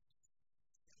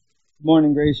Good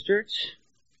morning, Grace Church.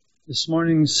 This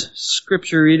morning's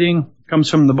scripture reading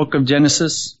comes from the book of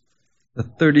Genesis, the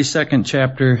 32nd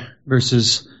chapter,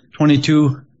 verses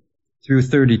 22 through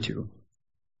 32.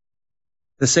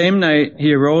 The same night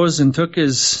he arose and took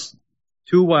his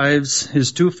 2 wives,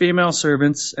 his 2 female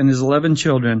servants, and his 11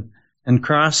 children, and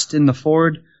crossed in the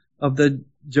ford of the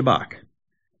Jabbok.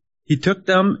 He took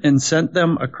them and sent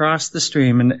them across the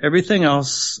stream and everything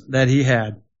else that he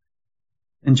had.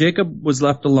 And Jacob was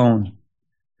left alone,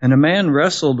 and a man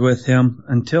wrestled with him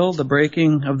until the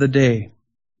breaking of the day.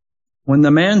 When the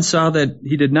man saw that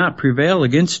he did not prevail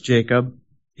against Jacob,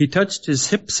 he touched his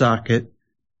hip socket,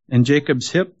 and Jacob's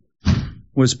hip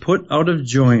was put out of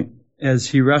joint as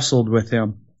he wrestled with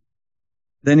him.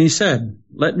 Then he said,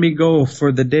 "Let me go,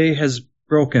 for the day has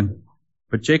broken."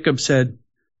 But Jacob said,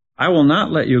 "I will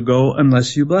not let you go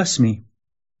unless you bless me."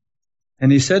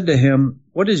 And he said to him,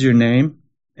 "What is your name?"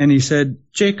 And he said,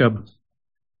 "Jacob."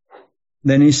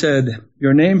 Then he said,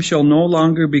 "Your name shall no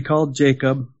longer be called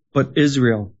Jacob, but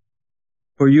Israel,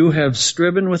 for you have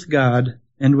striven with God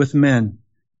and with men,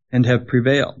 and have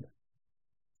prevailed."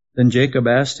 Then Jacob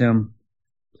asked him,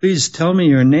 "Please tell me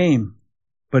your name."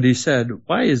 But he said,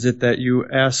 "Why is it that you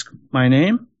ask my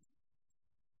name?"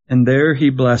 And there he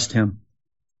blessed him.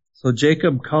 So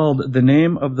Jacob called the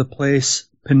name of the place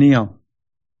Peniel,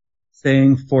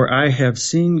 saying, "For I have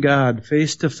seen God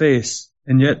face to face,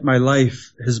 and yet my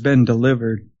life has been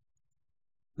delivered."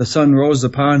 The sun rose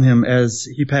upon him as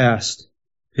he passed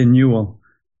Penuel,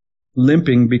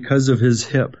 limping because of his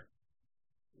hip.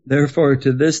 Therefore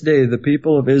to this day the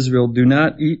people of Israel do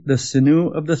not eat the sinew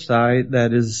of the thigh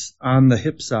that is on the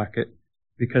hip socket,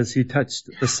 because he touched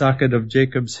the socket of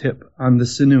Jacob's hip on the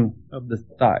sinew of the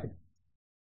thigh.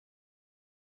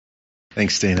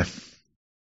 Thanks, Dana.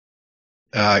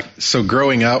 So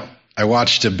growing up, I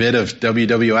watched a bit of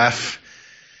WWF.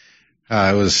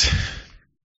 I was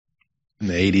in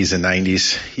the 80s and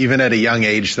 90s. Even at a young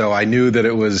age, though, I knew that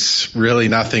it was really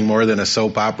nothing more than a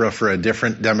soap opera for a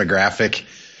different demographic.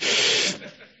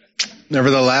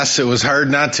 Nevertheless, it was hard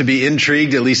not to be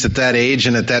intrigued, at least at that age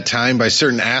and at that time, by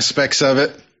certain aspects of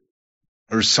it.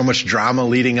 There was so much drama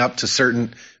leading up to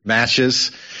certain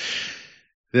matches.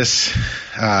 This,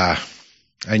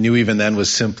 I knew even then was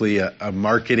simply a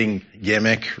marketing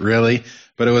gimmick, really,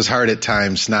 but it was hard at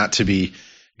times not to be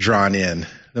drawn in.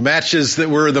 The matches that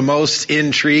were the most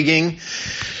intriguing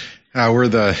were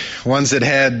the ones that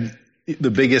had the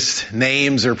biggest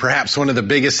names, or perhaps one of the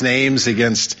biggest names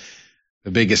against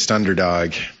the biggest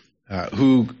underdog.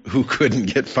 Who couldn't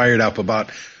get fired up about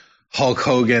Hulk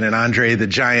Hogan and Andre the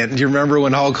Giant? Do you remember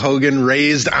when Hulk Hogan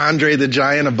raised Andre the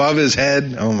Giant above his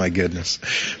head? Oh my goodness,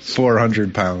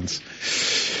 400 pounds.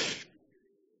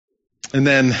 And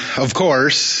then, of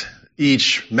course,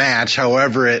 each match,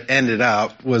 however it ended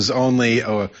up, was only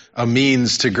a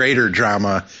means to greater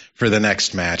drama for the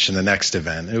next match and the next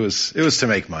event. It was to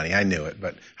make money. I knew it,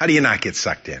 but how do you not get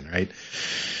sucked in, right?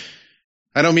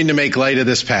 I don't mean to make light of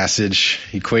this passage,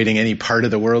 equating any part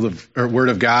of the Word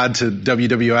of God to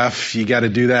WWF. You got to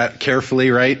do that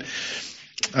carefully, right?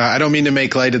 I don't mean to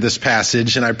make light of this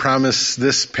passage, and I promise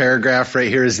this paragraph right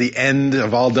here is the end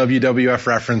of all WWF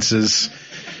references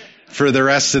for the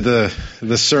rest of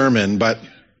the sermon, but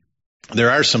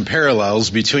there are some parallels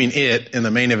between it and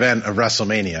the main event of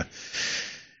WrestleMania.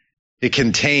 It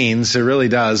contains, it really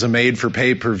does, a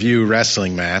made-for-pay-per-view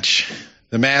wrestling match.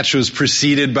 The match was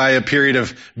preceded by a period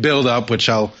of build-up, which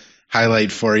I'll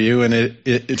highlight for you, and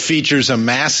it features a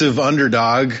massive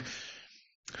underdog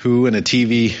who, in a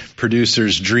TV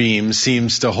producer's dream,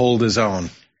 seems to hold his own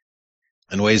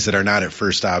in ways that are not at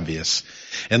first obvious.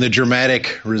 And the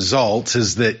dramatic result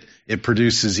is that it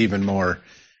produces even more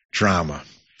drama.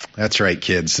 That's right,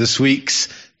 kids. This week's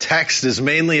text is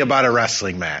mainly about a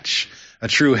wrestling match, a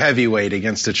true heavyweight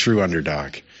against a true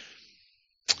underdog.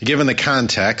 Given the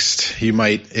context, you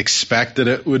might expect that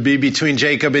it would be between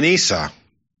Jacob and Esau.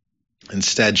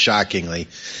 Instead, shockingly,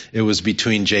 it was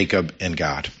between Jacob and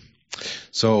God.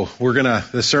 So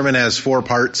the sermon has 4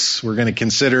 parts. We're going to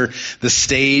consider the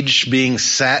stage being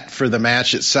set for the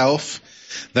match itself,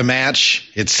 the match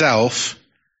itself,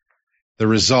 the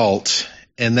result,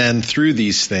 and then through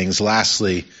these things,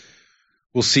 lastly,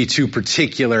 we'll see 2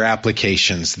 particular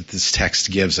applications that this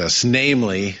text gives us,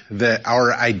 namely that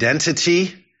our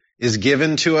identity is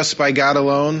given to us by God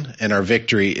alone, and our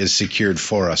victory is secured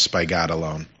for us by God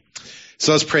alone.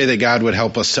 So let's pray that God would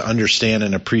help us to understand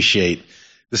and appreciate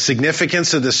the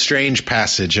significance of this strange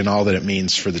passage and all that it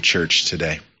means for the church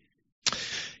today.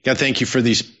 God, thank you for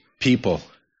these people.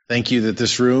 Thank you that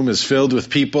this room is filled with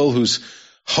people whose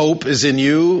hope is in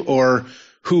you, or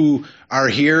who are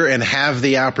here and have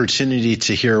the opportunity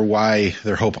to hear why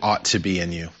their hope ought to be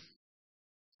in you.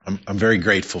 I'm very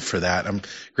grateful for that. I'm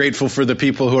grateful for the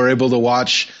people who are able to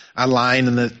watch online,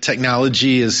 and the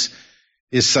technology is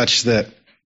such that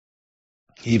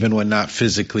even when not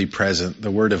physically present,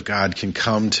 the Word of God can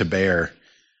come to bear.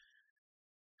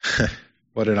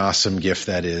 What an awesome gift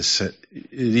that is. It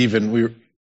even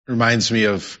reminds me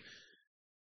of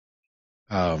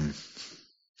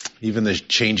even the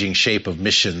changing shape of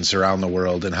missions around the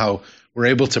world and how we're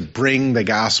able to bring the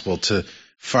gospel to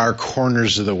far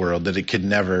corners of the world that it could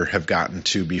never have gotten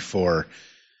to before,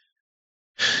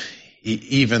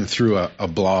 even through a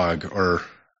blog or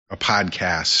a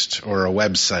podcast or a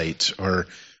website. Or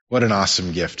what an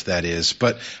awesome gift that is.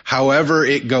 But however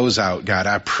it goes out, God,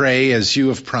 I pray, as you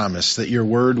have promised, that your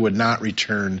word would not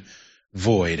return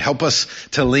void. Help us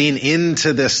to lean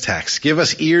into this text. Give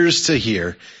us ears to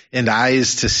hear and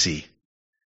eyes to see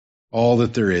all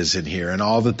that there is in here and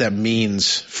all that that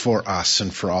means for us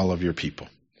and for all of your people.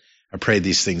 I pray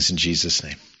these things in Jesus'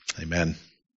 name. Amen.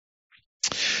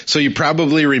 So you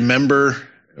probably remember,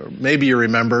 or maybe you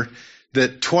remember,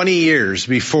 that 20 years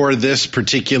before this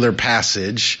particular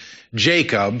passage,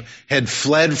 Jacob had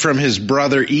fled from his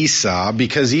brother Esau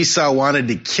because Esau wanted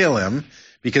to kill him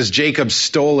because Jacob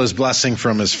stole his blessing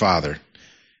from his father.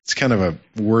 It's kind of a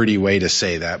wordy way to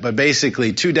say that. But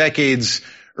basically, 2 decades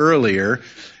earlier,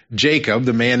 Jacob,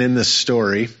 the man in this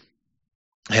story,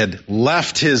 had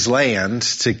left his land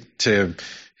to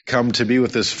come to be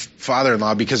with his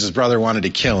father-in-law because his brother wanted to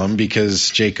kill him because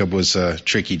Jacob was a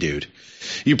tricky dude.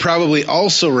 You probably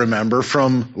also remember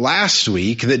from last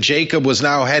week that Jacob was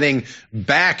now heading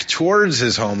back towards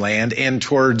his homeland and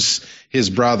towards his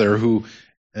brother, who,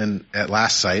 and at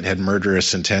last sight, had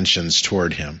murderous intentions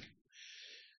toward him.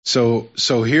 So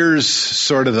here's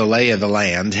sort of the lay of the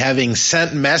land. Having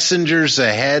sent messengers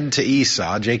ahead to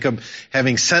Esau, Jacob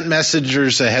having sent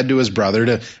messengers ahead to his brother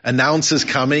to announce his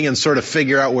coming and sort of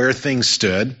figure out where things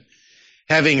stood.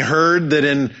 Having heard that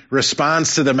in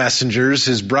response to the messengers,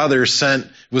 his brother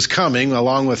was coming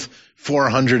along with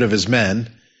 400 of his men.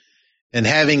 And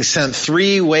having sent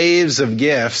 3 waves of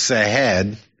gifts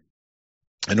ahead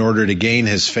in order to gain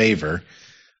his favor,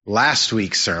 last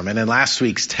week's sermon and last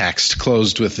week's text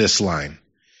closed with this line.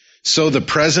 So the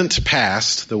present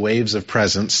passed, the waves of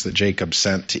presents that Jacob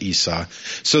sent to Esau.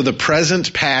 So the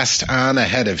present passed on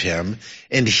ahead of him,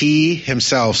 and he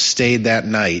himself stayed that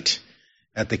night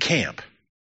at the camp.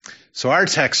 So our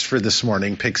text for this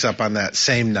morning picks up on that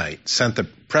same night. Sent the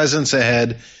presents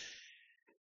ahead,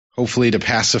 hopefully to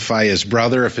pacify his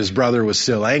brother if his brother was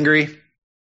still angry.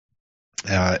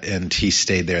 And he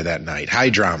stayed there that night. High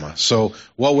drama. So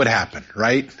what would happen,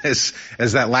 right? As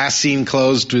that last scene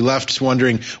closed, we left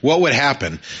wondering what would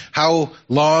happen. How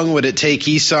long would it take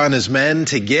Esau and his men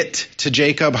to get to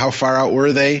Jacob? How far out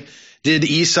were they? Did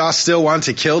Esau still want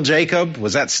to kill Jacob?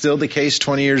 Was that still the case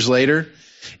 20 years later?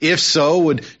 If so,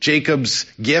 would Jacob's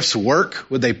gifts work?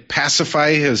 Would they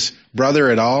pacify his brother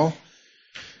at all?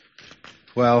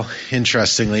 Well,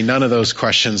 interestingly, none of those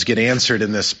questions get answered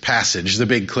in this passage. The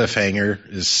big cliffhanger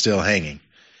is still hanging.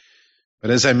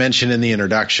 But as I mentioned in the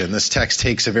introduction, this text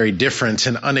takes a very different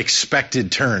and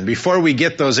unexpected turn. Before we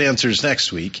get those answers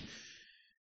next week,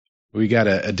 we got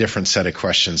a different set of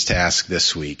questions to ask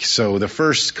this week. So the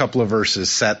first couple of verses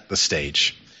set the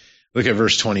stage. Look at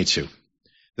verse 22.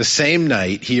 The same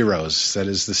night he arose, that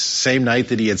is the same night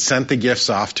that he had sent the gifts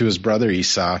off to his brother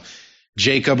Esau,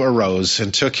 Jacob arose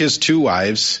and took his 2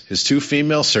 wives, his 2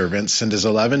 female servants, and his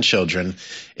 11 children,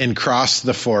 and crossed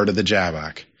the ford of the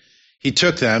Jabbok. He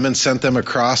took them and sent them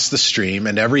across the stream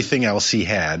and everything else he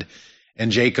had, and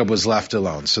Jacob was left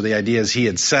alone. So the idea is he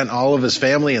had sent all of his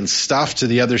family and stuff to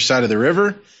the other side of the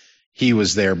river. He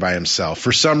was there by himself.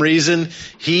 For some reason,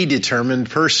 he determined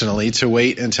personally to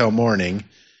wait until morning.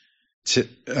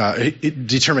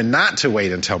 Determined not to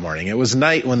wait until morning. It was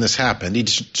night when this happened. He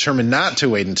determined not to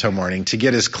wait until morning to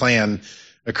get his clan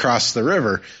across the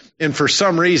river. And for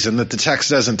some reason that the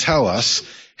text doesn't tell us,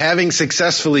 having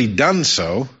successfully done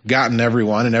so, gotten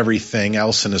everyone and everything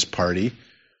else in his party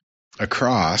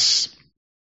across,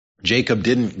 Jacob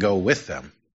didn't go with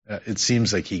them. It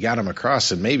seems like he got them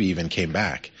across and maybe even came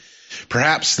back.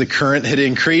 Perhaps the current had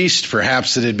increased.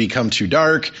 Perhaps it had become too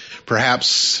dark.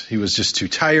 Perhaps he was just too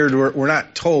tired. We're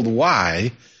not told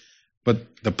why.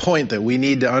 But the point that we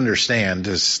need to understand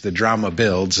as the drama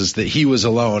builds is that he was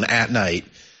alone at night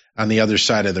on the other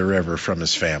side of the river from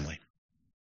his family.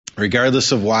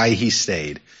 Regardless of why he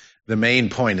stayed, the main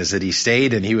point is that he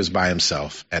stayed and he was by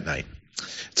himself at night.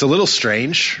 It's a little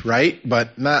strange, right?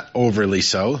 But not overly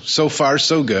so. So far,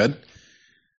 so good.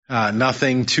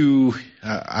 Nothing too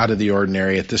out of the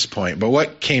ordinary at this point. But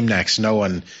what came next, no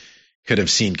one could have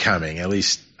seen coming. At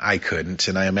least I couldn't,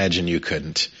 and I imagine you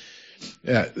couldn't.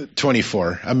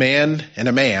 24. A man and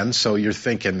a man, so you're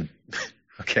thinking,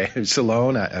 okay, he's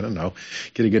alone, I don't know,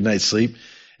 get a good night's sleep.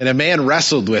 And a man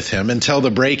wrestled with him until the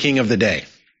breaking of the day.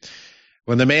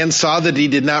 When the man saw that he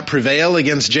did not prevail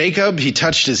against Jacob, he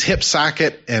touched his hip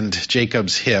socket, and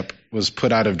Jacob's hip was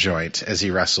put out of joint as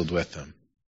he wrestled with him.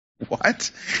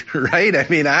 What? Right? I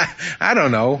mean, I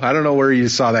don't know. I don't know where you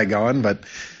saw that going, but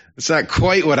it's not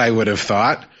quite what I would have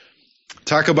thought.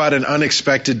 Talk about an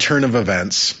unexpected turn of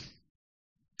events.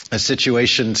 A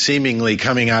situation seemingly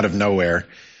coming out of nowhere.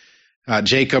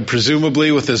 Jacob,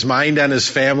 presumably with his mind on his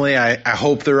family, I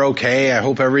hope they're okay. I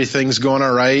hope everything's going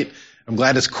all right. I'm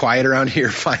glad it's quiet around here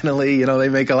finally. You know, they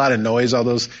make a lot of noise, all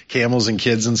those camels and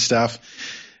kids and stuff.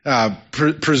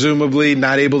 Presumably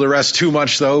not able to rest too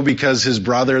much, though, because his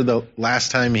brother, the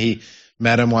last time he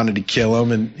met him, wanted to kill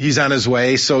him, and he's on his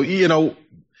way. So, you know,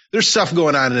 there's stuff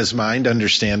going on in his mind,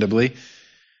 understandably.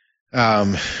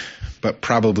 But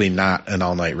probably not an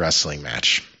all-night wrestling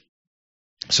match.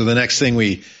 So the next thing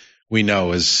we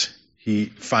know is he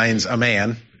finds a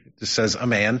man, it just says a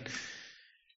man,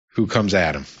 who comes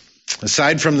at him.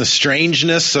 Aside from the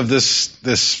strangeness of this,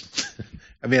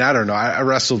 I mean, I don't know, I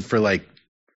wrestled for like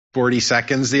 40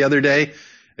 seconds the other day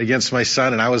against my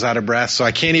son, and I was out of breath, so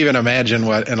I can't even imagine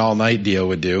what an all-night deal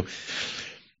would do.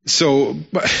 So,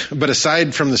 but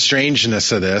aside from the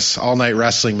strangeness of this all-night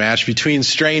wrestling match between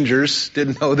strangers,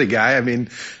 didn't know the guy. I mean,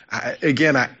 I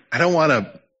don't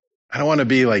want to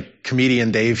be like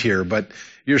comedian Dave here, but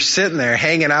you're sitting there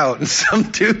hanging out and some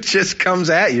dude just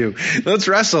comes at you. Let's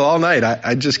wrestle all night.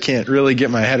 I just can't really get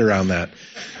my head around that.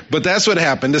 But that's what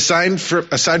happened. Aside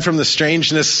from the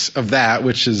strangeness of that,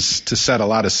 which is to set a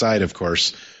lot aside, of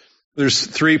course, there's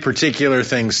three particular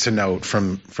things to note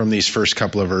from these first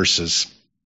couple of verses.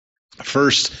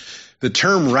 First, the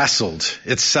term wrestled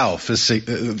itself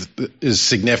is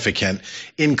significant.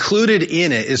 Included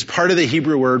in it is part of the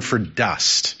Hebrew word for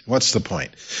dust. What's the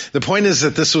point? The point is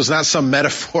that this was not some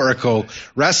metaphorical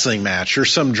wrestling match or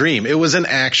some dream. It was an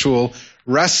actual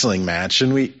wrestling match,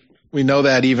 and we know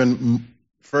that even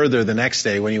further the next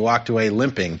day when he walked away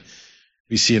limping.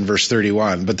 We see in verse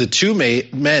 31. But the two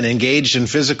men engaged in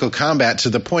physical combat to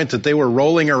the point that they were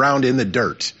rolling around in the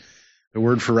dirt. The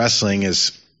word for wrestling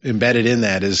is embedded in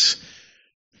that is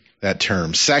that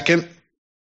term. Second,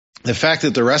 the fact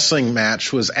that the wrestling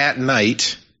match was at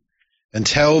night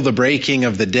until the breaking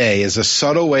of the day is a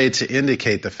subtle way to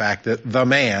indicate the fact that the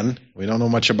man, we don't know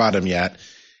much about him yet,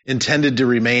 intended to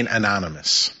remain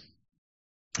anonymous.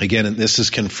 Again, this is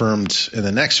confirmed in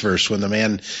the next verse when the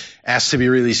man asked to be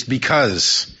released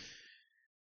because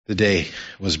the day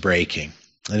was breaking.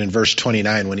 And in verse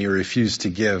 29, when he refused to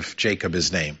give Jacob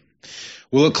his name.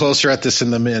 We'll look closer at this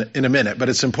in a minute, but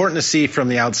it's important to see from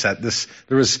the outset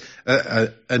there was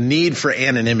a need for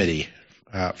anonymity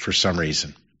for some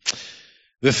reason.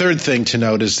 The third thing to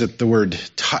note is that the word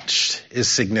touched is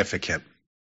significant,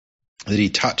 that he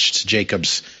touched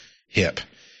Jacob's hip.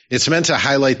 It's meant to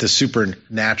highlight the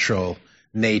supernatural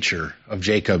nature of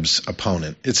Jacob's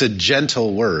opponent. It's a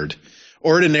gentle word.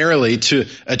 Ordinarily, to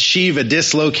achieve a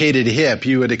dislocated hip,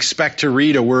 you would expect to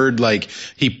read a word like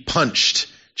he punched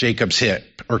Jacob's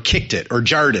hip, or kicked it, or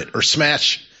jarred it, or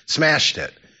smashed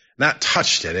it, not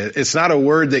touched it. It's not a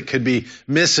word that could be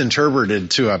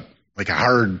misinterpreted to a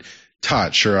hard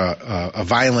touch or a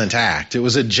violent act. It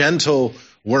was a gentle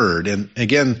word. And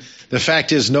again, the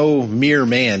fact is no mere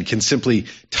man can simply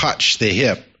touch the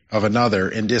hip of another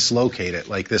and dislocate it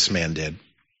like this man did.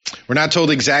 We're not told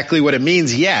exactly what it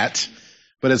means yet,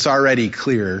 but it's already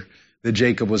clear that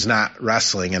Jacob was not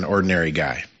wrestling an ordinary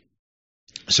guy.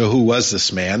 So who was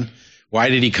this man? Why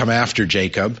did he come after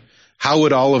Jacob? How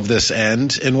would all of this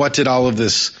end? And what did all of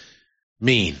this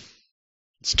mean?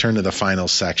 Let's turn to the final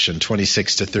section,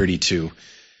 26 to 32,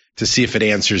 to see if it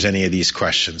answers any of these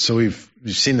questions. So we've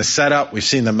seen the setup, we've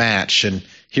seen the match, and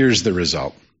here's the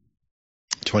result.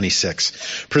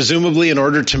 26. Presumably, in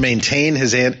order to maintain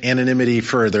his anonymity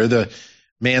further, the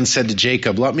man said to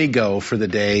Jacob, "Let me go, for the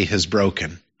day has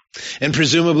broken." And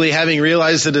presumably, having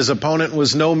realized that his opponent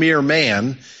was no mere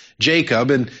man, Jacob,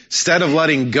 instead of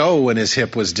letting go when his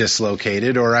hip was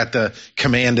dislocated or at the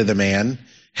command of the man,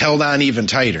 held on even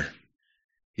tighter.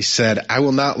 He said, "I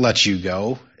will not let you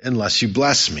go unless you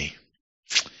bless me."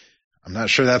 I'm not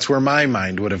sure that's where my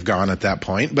mind would have gone at that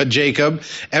point, but Jacob,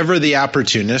 ever the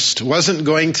opportunist, wasn't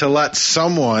going to let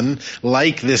someone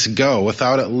like this go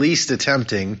without at least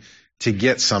attempting to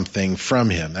get something from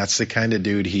him. That's the kind of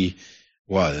dude he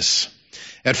was.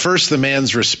 At first, the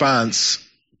man's response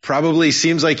Probably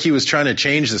seems like he was trying to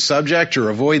change the subject or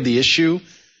avoid the issue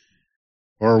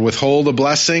or withhold a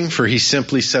blessing, for he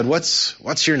simply said, what's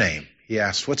your name? He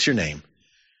asked, what's your name?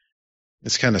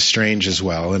 It's kind of strange as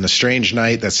well. In a strange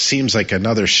night, that seems like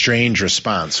another strange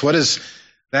response. What does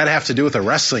that have to do with a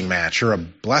wrestling match or a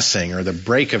blessing or the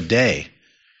break of day?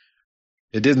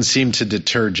 It didn't seem to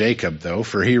deter Jacob, though,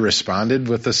 for he responded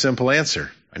with a simple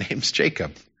answer. My name's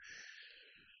Jacob.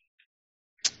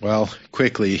 Well,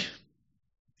 quickly,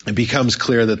 it becomes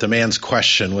clear that the man's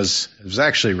question was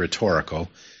actually rhetorical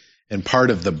and part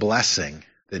of the blessing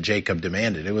that Jacob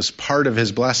demanded. It was part of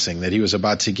his blessing that he was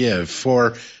about to give.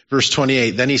 For verse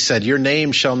 28, then he said, your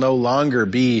name shall no longer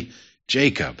be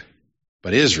Jacob,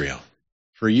 but Israel,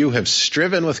 for you have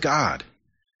striven with God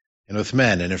and with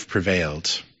men and have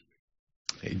prevailed.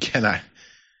 Again,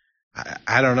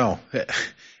 I don't know.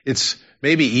 It's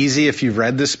maybe easy if you've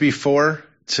read this before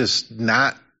to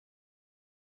not.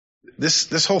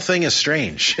 This whole thing is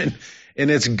strange,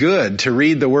 and it's good to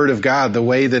read the Word of God the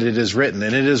way that it is written,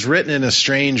 and it is written in a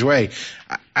strange way.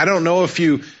 I don't know if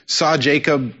you saw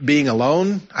Jacob being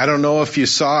alone. I don't know if you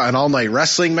saw an all-night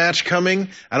wrestling match coming.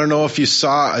 I don't know if you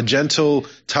saw a gentle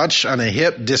touch on a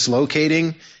hip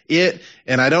dislocating it,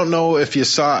 and I don't know if you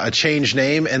saw a changed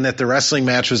name and that the wrestling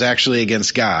match was actually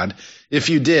against God. If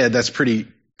you did, that's pretty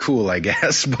cool, I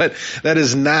guess, but that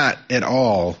is not at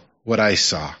all what I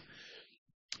saw.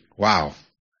 Wow.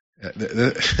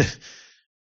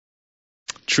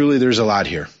 Truly, there's a lot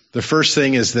here. The first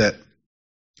thing is that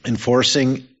in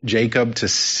forcing Jacob to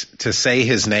say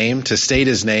his name, to state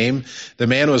his name, the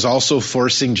man was also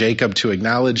forcing Jacob to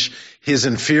acknowledge his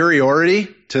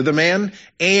inferiority to the man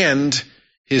and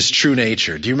his true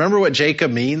nature. Do you remember what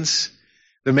Jacob means?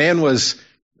 The man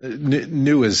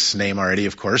knew his name already,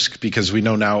 of course, because we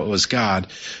know now it was God.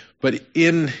 But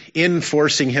in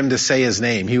forcing him to say his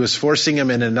name, he was forcing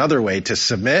him in another way to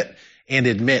submit and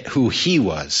admit who he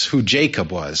was, who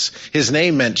Jacob was. His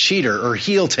name meant cheater or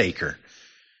heel taker,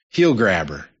 heel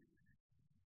grabber.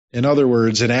 In other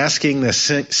words, in asking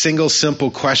this single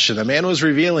simple question, the man was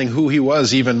revealing who he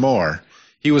was even more.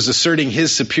 He was asserting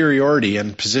his superiority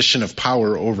and position of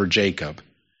power over Jacob.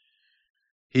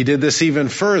 He did this even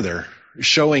further,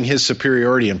 showing his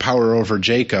superiority and power over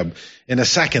Jacob. And a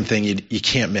second thing you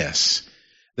can't miss,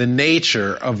 the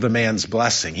nature of the man's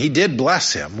blessing. He did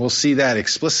bless him. We'll see that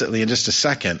explicitly in just a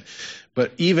second.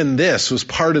 But even this was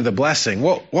part of the blessing.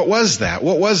 What was that?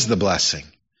 What was the blessing?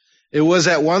 It was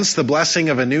at once the blessing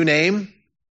of a new name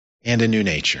and a new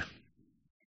nature.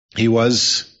 He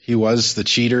was the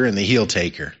cheater and the heel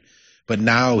taker. But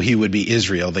now he would be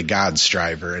Israel, the God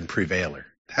striver and prevailer.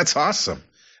 That's awesome.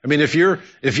 I mean, if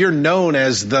you're known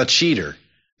as the cheater,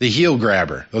 the heel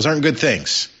grabber, those aren't good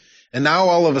things. And now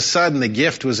all of a sudden the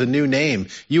gift was a new name.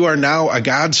 You are now a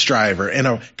God striver and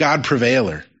a God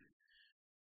prevailer.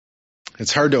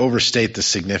 It's hard to overstate the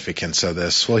significance of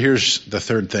this. Well, here's the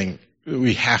third thing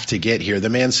we have to get here. The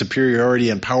man's superiority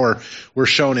and power were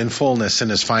shown in fullness in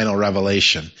his final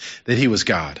revelation, that he was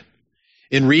God.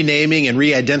 In renaming and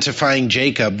re-identifying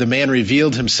Jacob, the man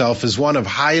revealed himself as one of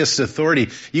highest authority.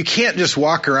 You can't just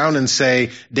walk around and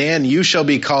say, Dan, you shall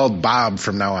be called Bob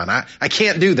from now on. I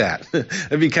can't do that.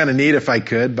 It'd be kind of neat if I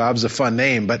could. Bob's a fun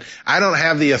name, but I don't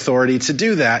have the authority to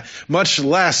do that, much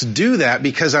less do that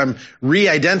because I'm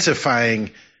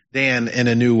re-identifying Dan in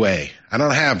a new way. I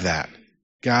don't have that.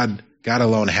 God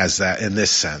alone has that in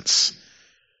this sense.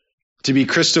 To be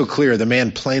crystal clear, the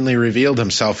man plainly revealed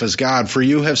himself as God, for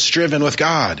you have striven with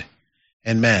God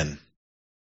and men.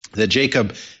 That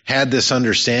Jacob had this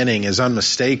understanding is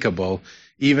unmistakable,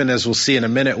 even as we'll see in a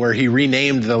minute where he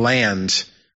renamed the land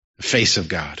the face of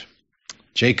God.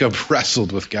 Jacob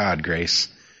wrestled with God, Grace.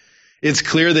 It's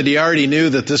clear that he already knew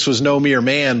that this was no mere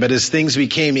man, but as things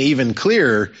became even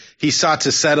clearer, he sought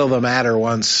to settle the matter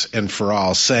once and for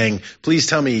all, saying, please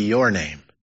tell me your name.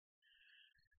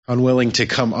 Unwilling to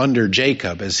come under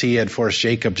Jacob, as he had forced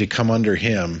Jacob to come under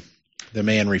him, the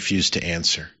man refused to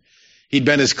answer. He'd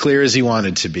been as clear as he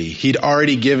wanted to be. He'd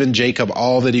already given Jacob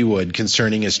all that he would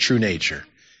concerning his true nature,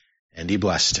 and he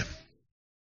blessed him.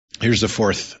 Here's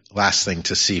the last thing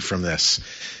to see from this.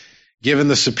 Given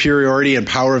the superiority and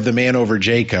power of the man over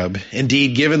Jacob,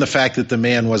 indeed, given the fact that the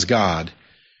man was God,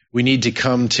 we need to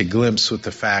come to glimpse with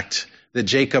the fact that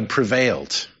Jacob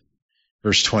prevailed.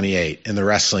 Verse 28, in the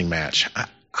wrestling match.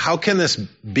 How can this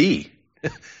be?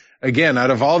 Again,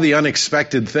 out of all the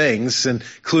unexpected things,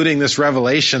 including this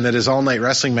revelation that his all-night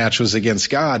wrestling match was against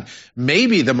God,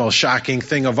 maybe the most shocking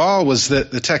thing of all was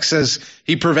that the text says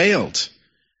he prevailed.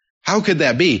 How could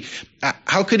that be?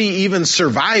 How could he even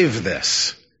survive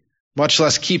this? Much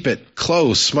less keep it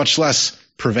close, much less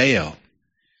prevail.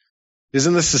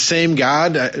 Isn't this the same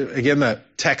God? Again, the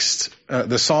text,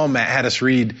 the psalm Matt had us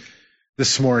read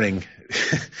this morning,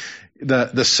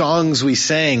 the songs we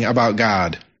sang about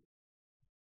God.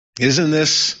 Isn't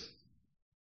this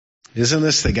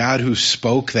the God who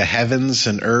spoke the heavens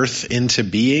and earth into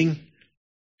being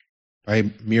by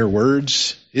mere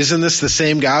words? Isn't this the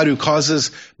same God who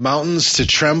causes mountains to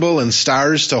tremble and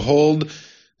stars to hold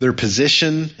their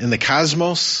position in the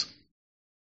cosmos?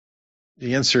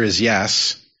 The answer is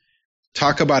yes.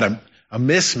 Talk about a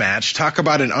mismatch. Talk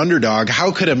about an underdog.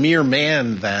 How could a mere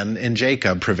man then in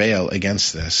Jacob prevail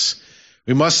against this?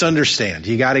 We must understand.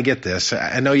 You got to get this.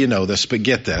 I know you know this, but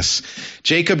get this.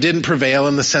 Jacob didn't prevail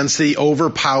in the sense that he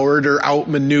overpowered or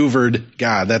outmaneuvered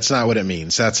God. That's not what it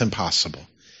means. That's impossible.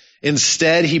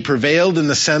 Instead, he prevailed in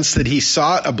the sense that he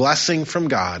sought a blessing from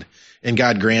God, and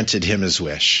God granted him his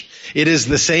wish. It is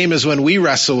the same as when we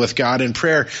wrestle with God in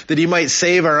prayer, that he might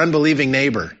save our unbelieving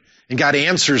neighbor. And God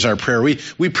answers our prayer.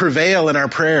 We prevail in our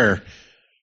prayer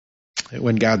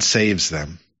when God saves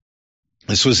them.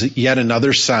 This was yet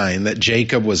another sign that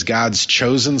Jacob was God's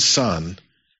chosen son.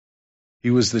 He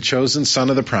was the chosen son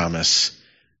of the promise,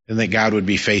 and that God would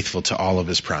be faithful to all of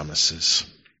his promises.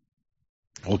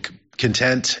 Well,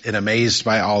 content and amazed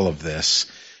by all of this,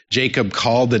 Jacob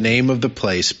called the name of the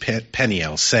place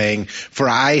Peniel, saying, "For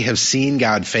I have seen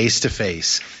God face to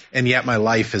face, and yet my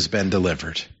life has been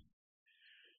delivered."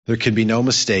 There could be no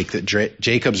mistake that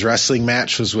Jacob's wrestling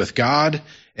match was with God,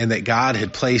 and that God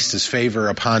had placed his favor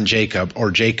upon Jacob,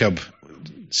 or Jacob,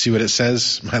 see what it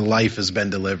says? My life has been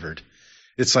delivered.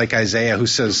 It's like Isaiah who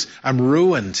says, I'm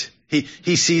ruined.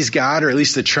 He sees God, or at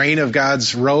least the train of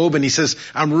God's robe, and he says,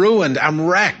 I'm ruined, I'm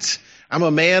wrecked. I'm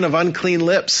a man of unclean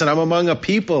lips, and I'm among a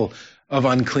people of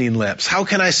unclean lips. How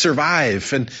can I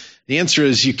survive? And the answer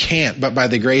is you can't, but by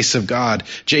the grace of God,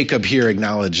 Jacob here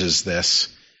acknowledges this.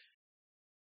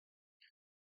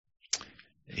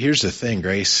 Here's the thing,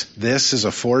 Grace. This is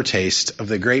a foretaste of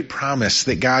the great promise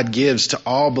that God gives to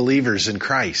all believers in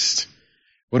Christ.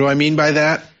 What do I mean by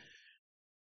that?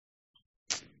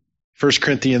 1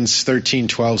 Corinthians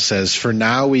 13:12 says, "For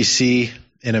now we see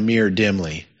in a mirror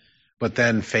dimly, but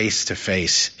then face to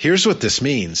face." Here's what this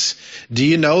means. Do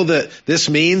you know that this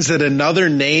means that another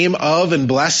name of and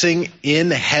blessing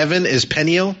in heaven is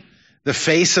Peniel, the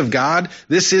face of God?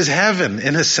 This is heaven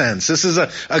in a sense. This is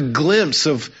a glimpse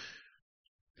of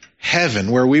heaven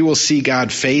where we will see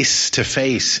God face to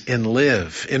face and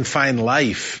live and find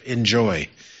life in joy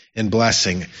and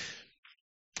blessing.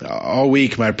 All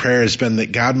week my prayer has been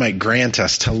that God might grant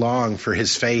us to long for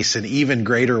his face in even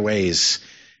greater ways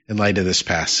in light of this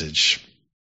passage.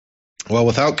 Well,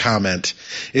 without comment,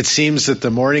 it seems that the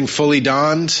morning fully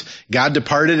dawned, God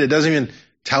departed. It doesn't even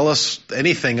tell us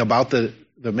anything about the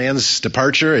man's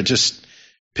departure. It just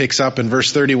picks up in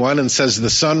verse 31 and says, the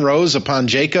sun rose upon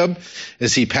Jacob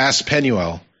as he passed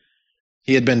Peniel.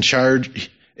 He had been charged,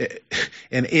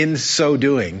 and in so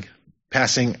doing,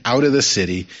 passing out of the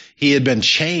city, he had been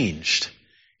changed.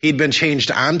 He'd been changed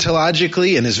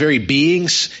ontologically in his very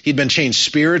beings. He'd been changed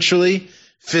spiritually,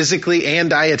 physically,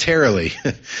 and dietarily.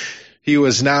 He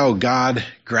was now God,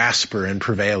 grasper, and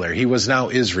prevailer. He was now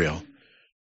Israel.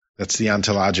 That's the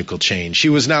ontological change. He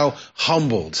was now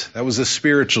humbled. That was a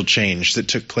spiritual change that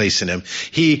took place in him.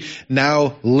 He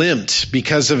now limped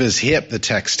because of his hip, the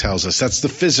text tells us. That's the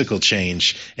physical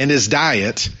change. And his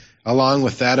diet, along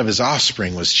with that of his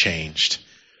offspring, was changed.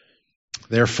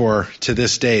 Therefore, to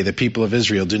this day, the people of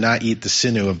Israel do not eat the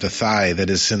sinew of the thigh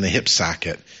that is in the hip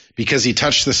socket, because he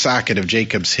touched the socket of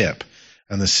Jacob's hip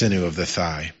and the sinew of the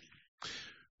thigh.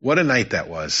 What a night that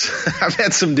was. I've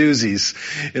had some doozies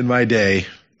in my day.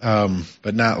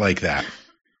 But not like that.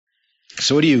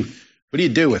 So what do you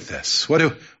do with this? What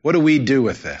do we do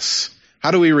with this?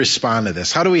 How do we respond to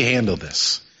this? How do we handle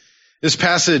this? This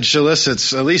passage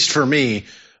elicits, at least for me,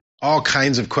 all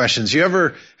kinds of questions.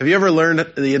 Have you ever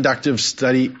learned the inductive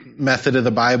study method of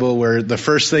the Bible, where the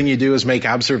first thing you do is make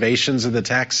observations of the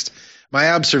text?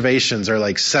 My observations are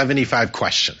like 75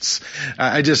 questions.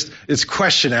 It's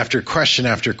question after question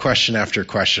after question after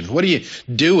question. What do you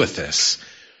do with this?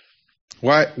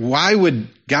 Why would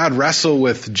God wrestle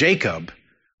with Jacob?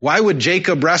 Why would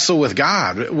Jacob wrestle with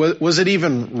God? Was it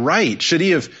even right? Should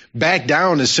he have backed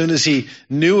down as soon as he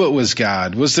knew it was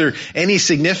God? Was there any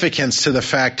significance to the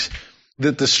fact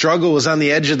that the struggle was on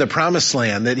the edge of the promised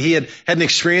land, that he had an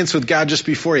experience with God just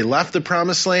before he left the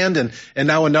promised land, and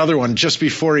now another one just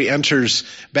before he enters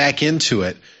back into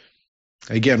it?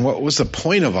 Again, what was the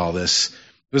point of all this?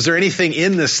 Was there anything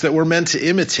in this that we're meant to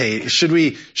imitate? Should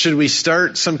we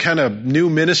start some kind of new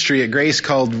ministry at Grace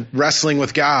called Wrestling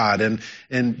with God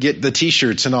and get the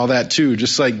t-shirts and all that too?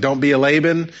 Just like, don't be a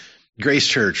Laban, Grace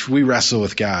Church, we wrestle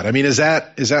with God. I mean, is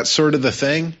that sort of the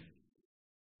thing?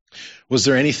 Was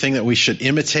there anything that we should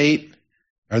imitate?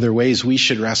 Are there ways we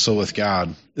should wrestle with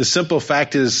God? The simple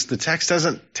fact is the text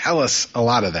doesn't tell us a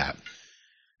lot of that.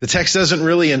 The text doesn't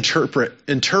really interpret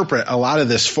a lot of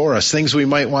this for us, things we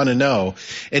might want to know.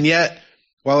 And yet,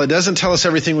 while it doesn't tell us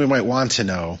everything we might want to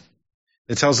know,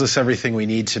 it tells us everything we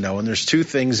need to know. And there's two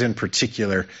things in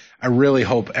particular I really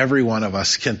hope every one of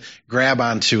us can grab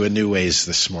onto in new ways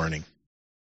this morning.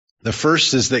 The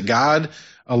first is that God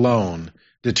alone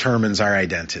determines our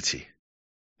identity.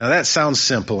 Now that sounds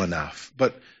simple enough,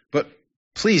 but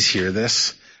please hear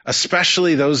this,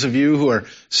 especially those of you who are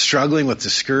struggling with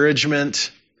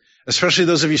discouragement, especially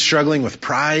those of you struggling with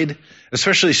pride,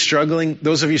 especially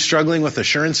those of you struggling with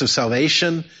assurance of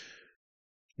salvation.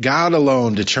 God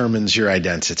alone determines your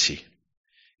identity.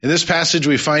 In this passage,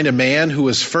 we find a man who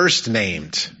was first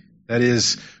named, that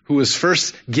is, who was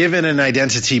first given an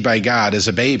identity by God as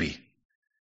a baby.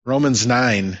 Romans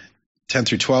 9:10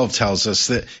 through 12 tells us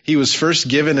that he was first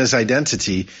given his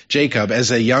identity, Jacob,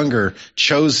 as a younger,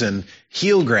 chosen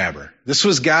heel grabber. This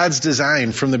was God's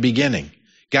design from the beginning.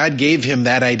 God gave him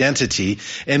that identity,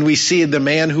 and we see the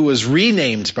man who was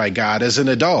renamed by God as an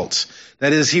adult.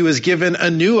 That is, he was given a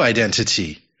new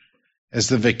identity as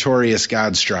the victorious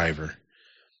God's driver.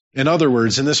 In other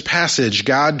words, in this passage,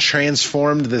 God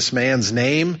transformed this man's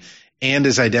name and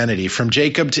his identity from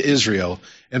Jacob to Israel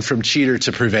and from cheater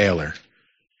to prevailer.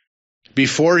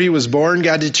 Before he was born,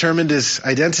 God determined his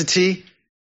identity,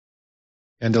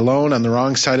 and alone on the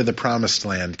wrong side of the promised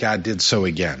land, God did so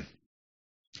again.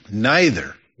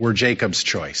 Neither were Jacob's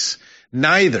choice.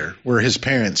 Neither were his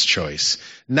parents' choice.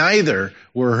 Neither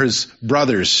were his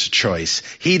brother's choice.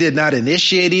 He did not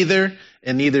initiate either,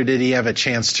 and neither did he have a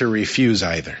chance to refuse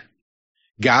either.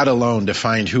 God alone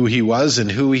defined who he was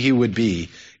and who he would be.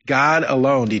 God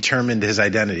alone determined his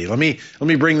identity. Let me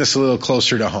bring this a little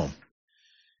closer to home.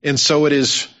 And so it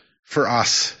is for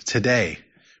us today.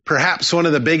 Perhaps one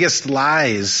of the biggest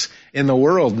lies in the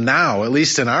world now, at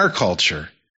least in our culture,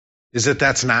 is that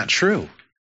that's not true.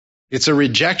 It's a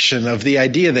rejection of the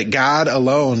idea that God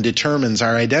alone determines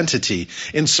our identity.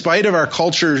 In spite of our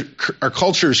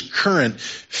culture's current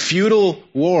futile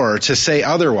war to say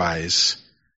otherwise,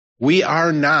 we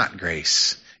are not,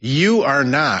 Grace. You are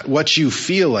not what you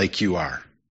feel like you are.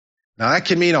 Now that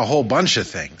can mean a whole bunch of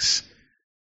things.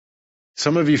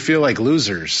 Some of you feel like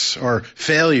losers or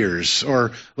failures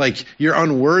or like you're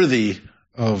unworthy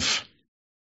of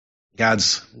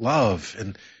God's love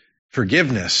and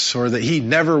forgiveness, or that he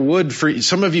never would.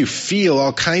 Some of you feel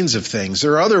all kinds of things.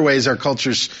 There are other ways our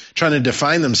culture's trying to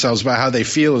define themselves by how they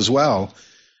feel as well.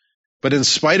 But in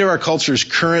spite of our culture's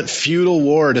current futile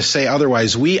war to say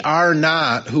otherwise, we are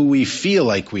not who we feel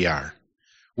like we are.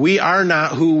 We are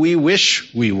not who we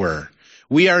wish we were.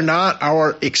 We are not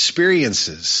our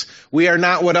experiences. We are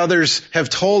not what others have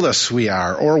told us we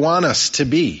are or want us to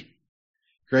be.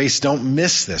 Grace, don't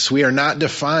miss this. We are not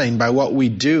defined by what we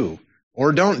do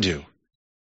or don't do.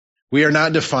 We are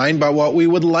not defined by what we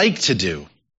would like to do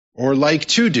or like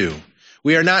to do.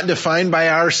 We are not defined by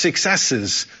our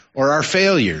successes or our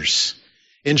failures.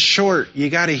 In short, you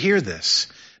got to hear this.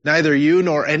 Neither you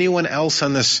nor anyone else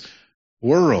on this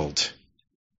world,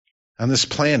 on this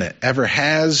planet, ever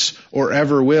has or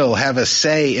ever will have a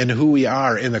say in who we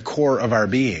are in the core of our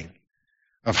being,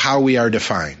 of how we are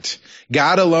defined.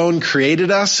 God alone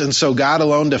created us, and so God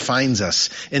alone defines us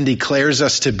and declares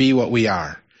us to be what we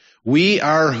are. We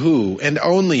are who and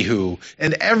only who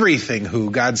and everything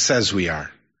who God says we are.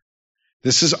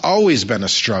 This has always been a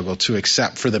struggle to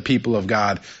accept for the people of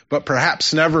God, but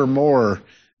perhaps never more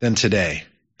than today.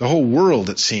 The whole world,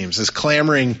 it seems, is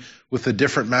clamoring with a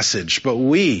different message, but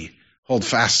we hold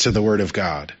fast to the Word of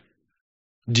God.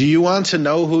 Do you want to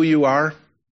know who you are?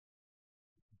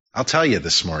 I'll tell you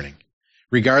this morning.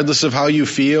 Regardless of how you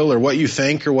feel or what you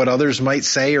think or what others might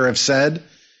say or have said,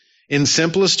 in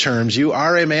simplest terms, you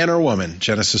are a man or woman,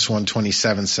 Genesis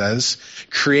 1:27 says,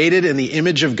 created in the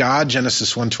image of God,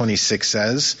 Genesis 1:26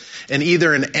 says, and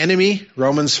either an enemy,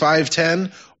 Romans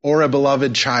 5:10, or a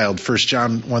beloved child, 1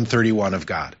 John 1:31 of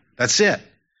God. That's it.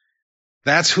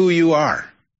 That's who you are.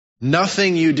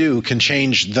 Nothing you do can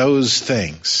change those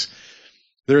things.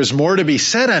 There is more to be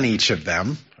said on each of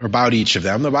them, or about each of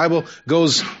them. The Bible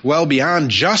goes well beyond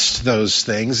just those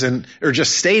things, or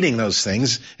just stating those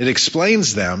things. It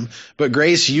explains them. But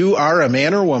Grace, you are a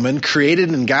man or woman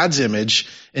created in God's image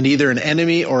and either an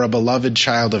enemy or a beloved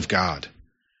child of God.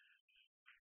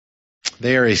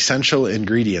 They are essential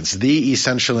ingredients, the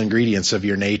essential ingredients of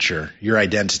your nature, your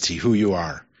identity, who you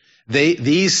are.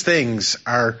 These things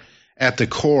are at the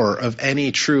core of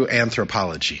any true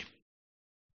anthropology.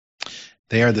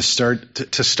 They are the start.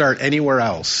 To start anywhere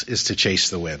else is to chase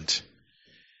the wind.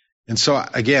 And so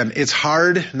again, it's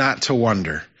hard not to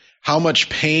wonder how much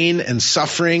pain and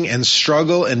suffering and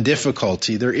struggle and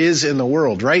difficulty there is in the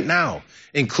world right now,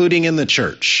 including in the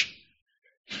church,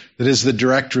 that is the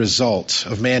direct result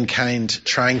of mankind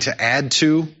trying to add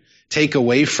to, take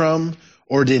away from,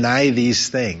 or deny these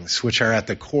things which are at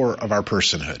the core of our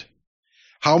personhood.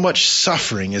 How much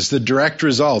suffering is the direct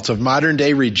result of modern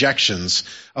day rejections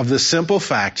of the simple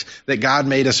fact that God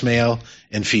made us male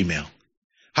and female?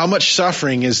 How much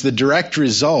suffering is the direct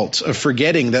result of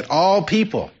forgetting that all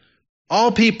people,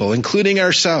 including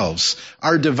ourselves,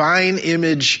 are divine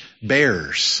image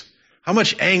bearers? How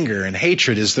much anger and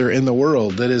hatred is there in the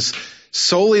world that is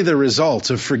solely the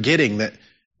result of forgetting that,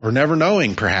 or never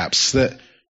knowing perhaps, that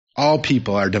all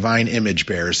people are divine image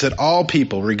bearers, that all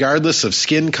people, regardless of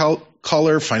skin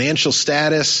color, financial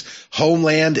status,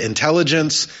 homeland,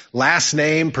 intelligence, last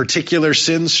name, particular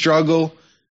sin struggle,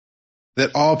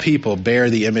 that all people bear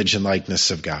the image and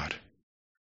likeness of God.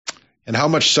 And how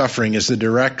much suffering is the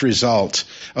direct result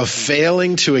of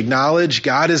failing to acknowledge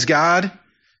God is God,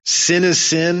 sin is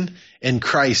sin, and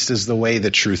Christ is the way, the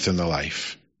truth, and the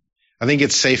life. I think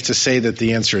it's safe to say that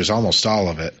the answer is almost all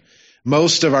of it.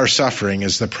 Most of our suffering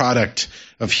is the product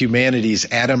of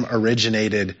humanity's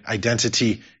Adam-originated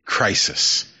identity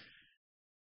crisis.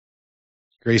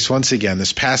 Grace, once again,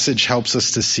 this passage helps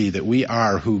us to see that we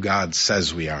are who God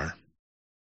says we are.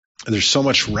 There's so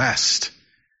much rest.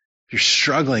 If you're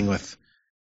struggling with,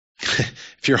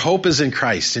 if your hope is in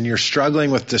Christ and you're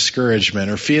struggling with discouragement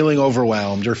or feeling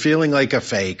overwhelmed or feeling like a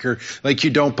fake or like you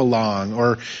don't belong,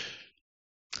 or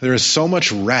there is so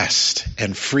much rest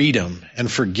and freedom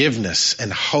and forgiveness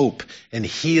and hope and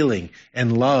healing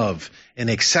and love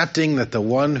and accepting that the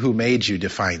one who made you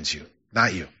defines you,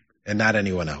 not you and not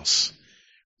anyone else.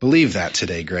 Believe that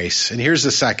today, Grace. And here's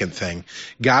the second thing.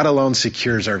 God alone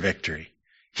secures our victory.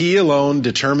 He alone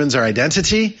determines our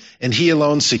identity, and he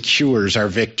alone secures our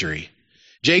victory.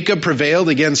 Jacob prevailed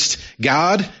against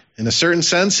God in a certain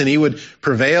sense, and he would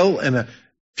prevail in a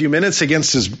few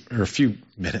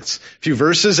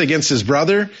verses against his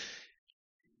brother,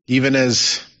 even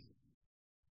as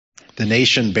the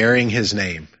nation bearing his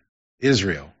name,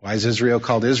 Israel. Why is Israel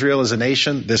called Israel as a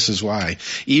nation? This is why.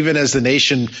 Even as the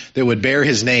nation that would bear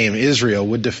his name, Israel,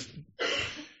 would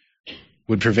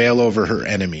prevail over her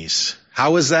enemies.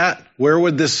 How is that? Where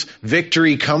would this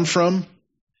victory come from?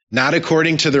 Not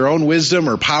according to their own wisdom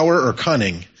or power or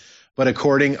cunning, but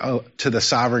according to the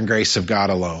sovereign grace of God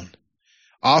alone.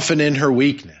 Often in her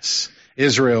weakness,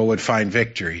 Israel would find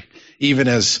victory, even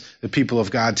as the people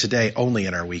of God today only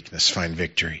in our weakness find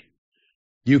victory.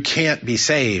 You can't be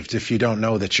saved if you don't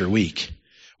know that you're weak.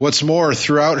 What's more,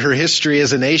 throughout her history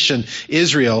as a nation,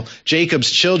 Israel,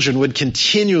 Jacob's children, would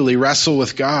continually wrestle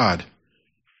with God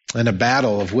in a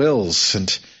battle of wills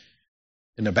and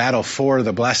in a battle for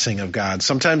the blessing of God,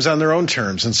 sometimes on their own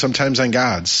terms and sometimes on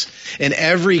God's. In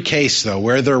every case, though,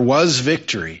 where there was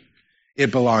victory, it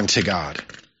belonged to God.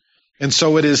 And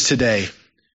so it is today.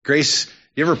 Grace,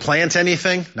 you ever plant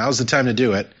anything? Now's the time to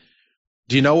do it.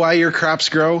 Do you know why your crops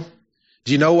grow?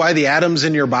 Do you know why the atoms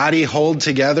in your body hold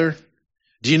together?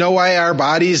 Do you know why our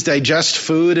bodies digest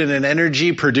food in an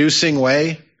energy-producing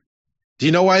way? Do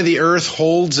you know why the earth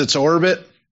holds its orbit?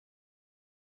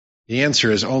 The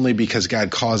answer is only because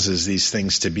God causes these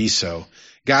things to be so.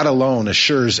 God alone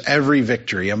assures every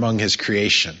victory among his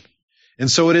creation. And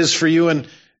so it is for you and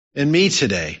me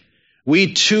today.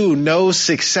 We too know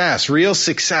success, real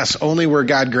success, only where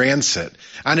God grants it.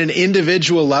 On an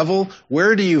individual level,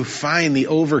 where do you find the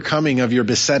overcoming of your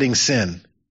besetting sin?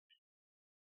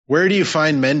 Where do you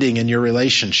find mending in your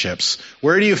relationships?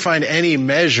 Where do you find any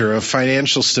measure of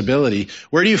financial stability?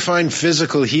 Where do you find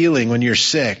physical healing when you're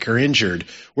sick or injured?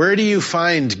 Where do you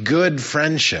find good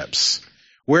friendships?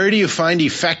 Where do you find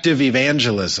effective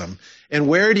evangelism? And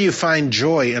where do you find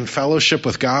joy and fellowship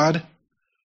with God?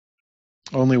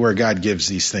 Only where God gives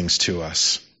these things to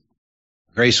us.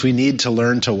 Grace, we need to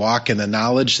learn to walk in the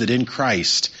knowledge that in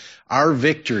Christ, our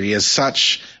victory is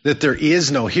such that there is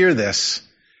no, hear this,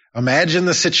 imagine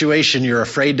the situation you're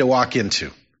afraid to walk into.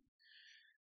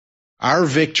 Our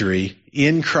victory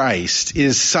in Christ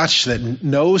is such that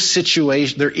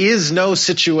there is no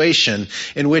situation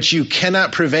in which you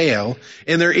cannot prevail,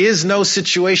 and there is no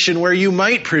situation where you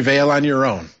might prevail on your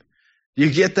own. You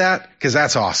get that? Because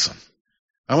that's awesome.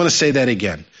 I want to say that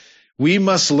again. We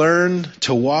must learn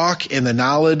to walk in the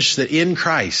knowledge that in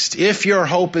Christ, if your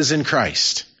hope is in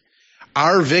Christ,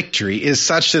 our victory is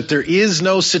such that there is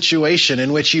no situation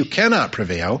in which you cannot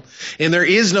prevail, and there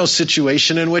is no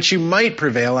situation in which you might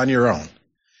prevail on your own.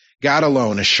 God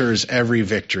alone assures every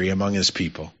victory among his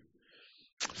people.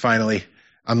 finally,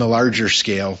 on the larger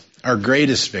scale, our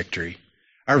greatest victory,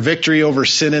 our victory over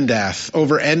sin and death,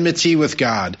 over enmity with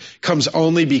God, comes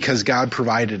only because God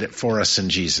provided it for us in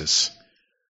Jesus.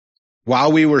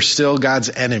 While we were still God's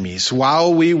enemies,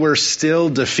 while we were still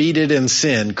defeated in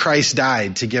sin, Christ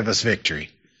died to give us victory.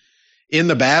 In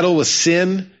the battle with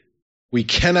sin, we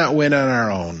cannot win on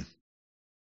our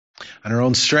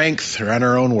own strength or on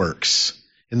our own works.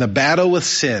 In the battle with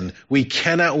sin, we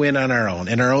cannot win on our own,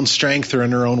 in our own strength or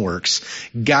in our own works.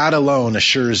 God alone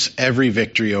assures every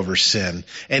victory over sin.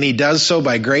 And he does so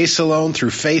by grace alone,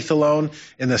 through faith alone,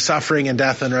 in the suffering and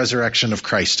death and resurrection of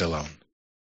Christ alone.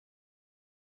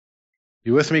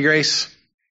 You with me, Grace?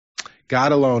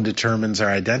 God alone determines our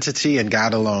identity, and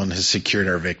God alone has secured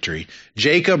our victory.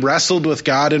 Jacob wrestled with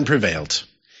God and prevailed.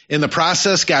 In the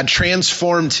process, God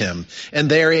transformed him, and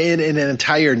therein the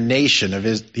entire nation of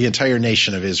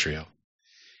Israel.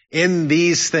 In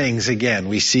these things, again,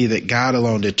 we see that God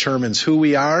alone determines who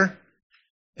we are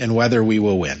and whether we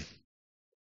will win.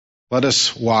 Let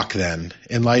us walk then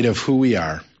in light of who we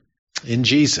are in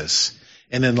Jesus,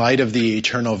 and in light of the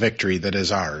eternal victory that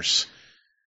is ours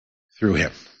through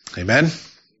him. Amen.